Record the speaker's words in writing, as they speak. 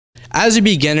As a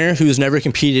beginner who's never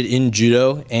competed in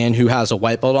judo and who has a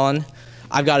white belt on,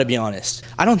 I've got to be honest.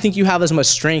 I don't think you have as much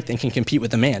strength and can compete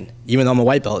with a man, even though I'm a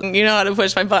white belt. You know how to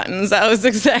push my buttons. That was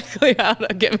exactly how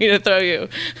to get me to throw you.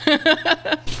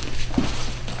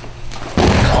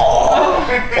 Oh,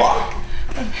 fuck.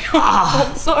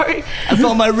 I'm sorry. I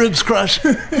felt my ribs crush.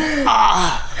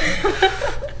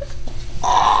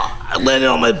 I landed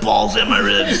on my balls and my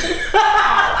ribs.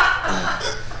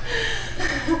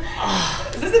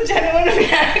 Is this a genuine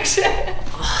reaction?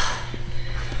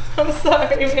 I'm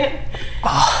sorry, man.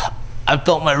 I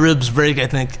felt my ribs break, I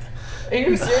think. Are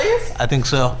you serious? I think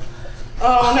so.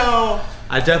 Oh, no.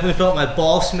 I definitely felt my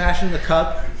balls smash in the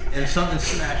cup and something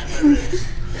smashed my ribs.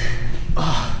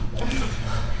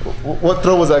 What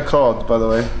throw was that called, by the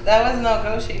way? That was no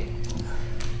goshi.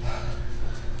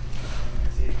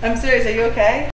 I'm serious, are you okay?